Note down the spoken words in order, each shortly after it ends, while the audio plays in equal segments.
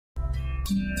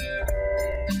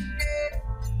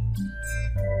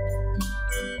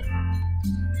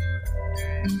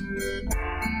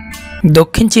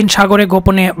দক্ষিণ চীন সাগরে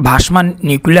গোপনে ভাসমান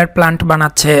নিউক্লিয়ার প্ল্যান্ট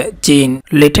বানাচ্ছে চীন।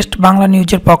 লেটেস্ট বাংলা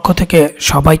নিউজের পক্ষ থেকে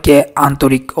সবাইকে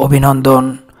আন্তরিক অভিনন্দন।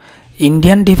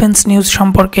 ইন্ডিয়ান ডিফেন্স নিউজ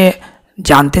সম্পর্কে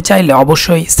জানতে চাইলে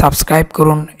অবশ্যই সাবস্ক্রাইব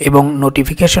করুন এবং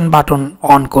নোটিফিকেশন বাটন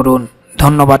অন করুন।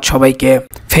 ধন্যবাদ সবাইকে।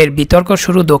 ফের বিতর্ক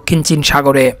শুরু দক্ষিণ চীন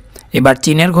সাগরে। এবার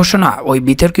চীনের ঘোষণা, ওই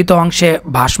বিতর্কিত অংশে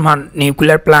ভাসমান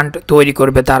নিউক্লিয়ার প্ল্যান্ট তৈরি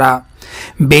করবে তারা।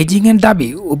 বেইজিংয়ের দাবি,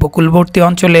 উপকূলবর্তী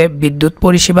অঞ্চলে বিদ্যুৎ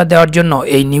পরিষেবা দেওয়ার জন্য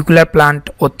এই নিউক্লিয়ার প্ল্যান্ট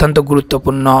অত্যন্ত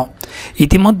গুরুত্বপূর্ণ।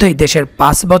 ইতিমধ্যেই দেশের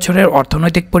 5 বছরের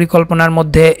অর্থনৈতিক পরিকল্পনার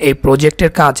মধ্যে এই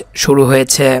প্রজেক্টের কাজ শুরু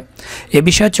হয়েছে। এ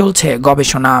বিষয়ে চলছে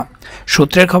গবেষণা।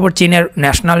 সূত্রের খবর, চীনের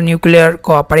ন্যাশনাল নিউক্লিয়ার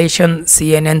কোঅপারেশন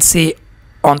CNNC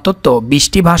অন্তত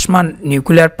 20টি ভাসমান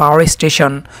নিউক্লিয়ার পাওয়ার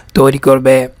স্টেশন তৈরি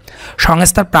করবে।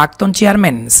 সংস্থার প্রাক্তন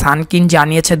চেয়ারম্যান সান কিন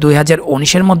জানিয়েছে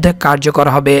 2019-এর মধ্যে কার্যকর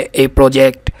হবে এই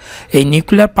প্রজেক্ট। এই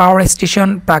নিউক্লিয়ার পাওয়ার স্টেশন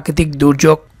প্রাকৃতিক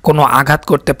দুর্যোগ কোনো আঘাত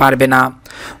করতে পারবে না।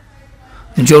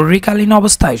 জরুরিকালীন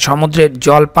অবস্থায় সমুদ্রের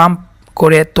জল পাম্প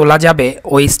করে তোলা যাবে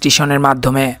ওই স্টেশনের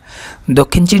মাধ্যমে।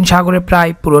 দক্ষিণ চীন সাগরে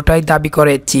প্রায় পুরোটাই দাবি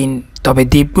করে চীন, তবে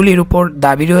দ্বীপগুলির উপর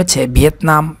দাবি রয়েছে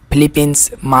ভিয়েতনাম, ফিলিপিন্স,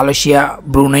 মালয়েশিয়া,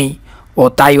 ব্রুনেই ও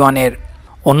তাইওয়ানের।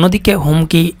 অন্যদিকে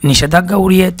হুমকি নিষেধাজ্ঞা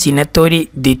উড়িয়ে চীনের তৈরি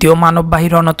দ্বিতীয় মানববাহী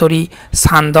রণতরী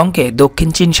সানদংকে দক্ষিণ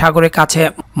চীন সাগরের কাছে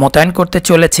মোতায়েন করতে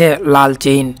চলেছে লাল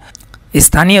চীন।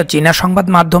 স্থানীয় চীনা সংবাদ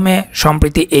মাধ্যমে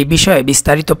সম্প্রতি এই বিষয়ে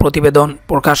বিস্তারিত প্রতিবেদন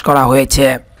প্রকাশ করা হয়েছে,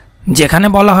 যেখানে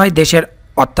বলা হয় দেশের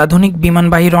অত্যাধুনিক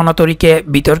বিমানবাহী রণতরীকে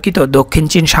বিতর্কিত দক্ষিণ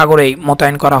চীন সাগরেই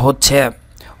মোতায়েন করা হচ্ছে।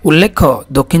 উল্লেখ্য,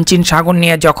 দক্ষিণ চীন সাগর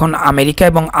নিয়ে যখন আমেরিকা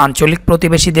এবং আঞ্চলিক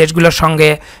প্রতিবেশী দেশগুলোর সঙ্গে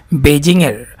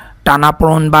বেইজিংয়ের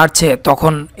টানাপোড়েন বাড়ছে,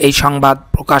 তখন এই সংবাদ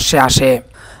প্রকাশ্যে আসে।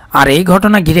 আর এই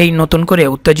ঘটনা ঘিরেই নতুন করে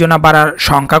উত্তেজনা বাড়ার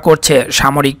শঙ্কা করছে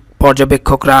সামরিক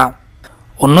পর্যবেক্ষকরা।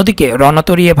 অন্যদিকে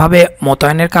রণতরী এভাবে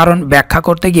মোতায়েনের কারণ ব্যাখ্যা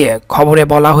করতে গিয়ে খবরে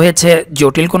বলা হয়েছে,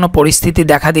 জটিল কোনো পরিস্থিতি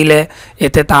দেখা দিলে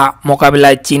এতে তা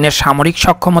মোকাবিলায় চীনের সামরিক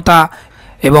সক্ষমতা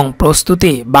এবং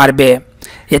প্রস্তুতি বাড়বে।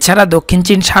 এছাড়া দক্ষিণ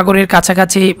চীন সাগরের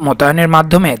কাছাকাছি মোতায়েনের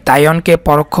মাধ্যমে তাইওয়ানকে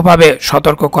পরোক্ষভাবে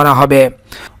সতর্ক করা হবে।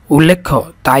 উল্লেখ্য,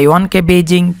 তাইওয়ানকে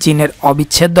বেইজিং চীনের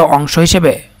অবিচ্ছেদ্য অংশ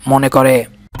হিসেবে মনে করে।